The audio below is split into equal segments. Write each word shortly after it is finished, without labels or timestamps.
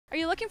Are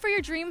you looking for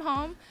your dream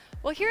home?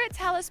 Well, here at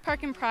Talis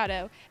Park in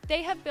Prado,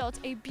 they have built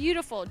a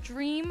beautiful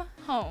dream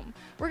home.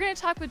 We're going to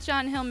talk with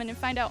John Hillman and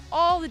find out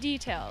all the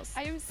details.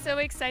 I am so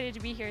excited to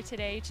be here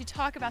today to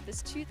talk about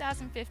this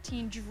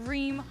 2015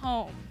 dream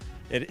home.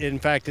 In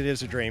fact, it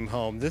is a dream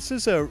home. This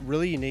is a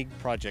really unique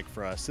project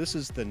for us. This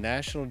is the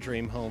National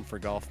Dream Home for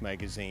Golf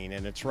magazine,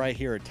 and it's right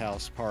here at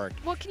Talis Park.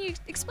 Well, can you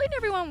explain to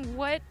everyone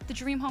what the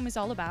dream home is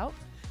all about?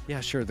 Yeah,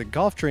 sure. The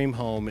Golf Dream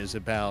Home is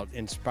about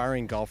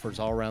inspiring golfers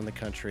all around the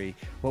country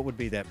what would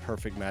be that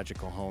perfect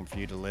magical home for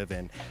you to live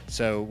in.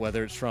 So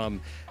whether it's from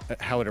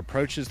how it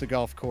approaches the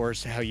golf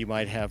course, how you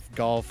might have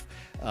golf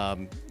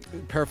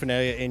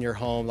paraphernalia in your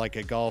home, like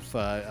a golf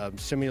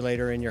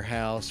simulator in your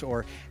house,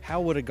 or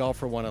how would a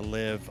golfer want to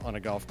live on a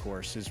golf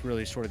course is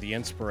really sort of the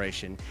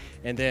inspiration.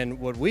 And then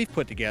what we've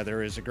put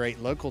together is a great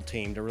local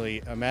team to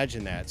really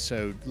imagine that.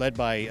 So led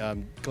by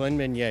Glenn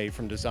Minier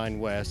from Design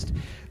West,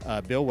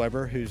 Bill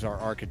Weber, who's our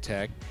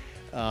architect,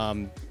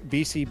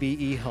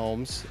 BCBE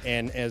Homes,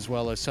 and as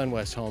well as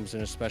SunWest Homes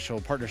in a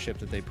special partnership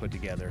that they put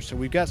together. So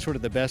we've got sort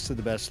of the best of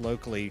the best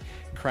locally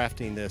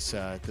crafting this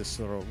this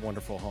little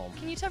wonderful home.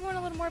 Can you tell everyone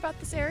a little more about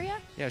this area?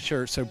 Yeah,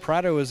 sure. So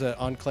Prado is an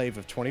enclave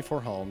of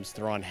 24 homes.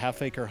 They're on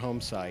half-acre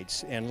home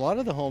sites, and a lot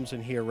of the homes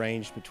in here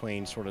range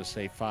between sort of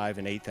say 5,000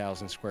 and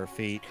 8,000 square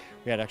feet.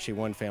 We had actually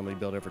one family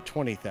build over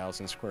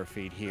 20,000 square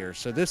feet here.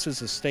 So this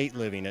is estate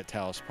living at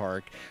Talis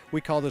Park.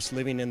 We call this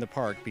living in the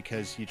park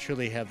because you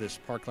truly have this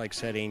park-like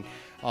setting,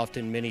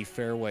 often many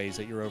fairways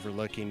that you're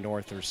overlooking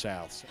north or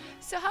south.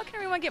 So how can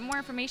everyone get more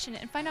information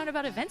and find out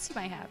about events you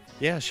might have?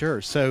 Yeah,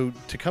 sure. So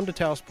to come to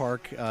Talis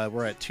Park,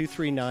 we're at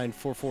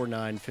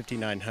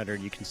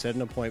 239-449-5900. You can set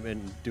an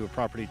appointment and do a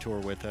property tour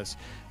with us.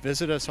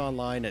 Visit us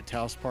online at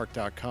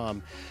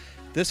talispark.com.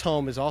 This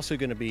home is also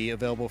going to be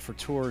available for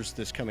tours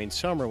this coming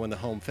summer when the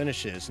home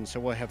finishes, and so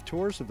we'll have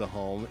tours of the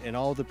home, and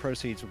all of the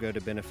proceeds will go to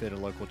benefit a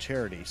local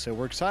charity. So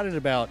we're excited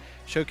about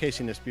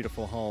showcasing this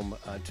beautiful home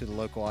to the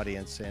local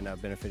audience and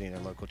benefiting a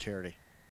local charity.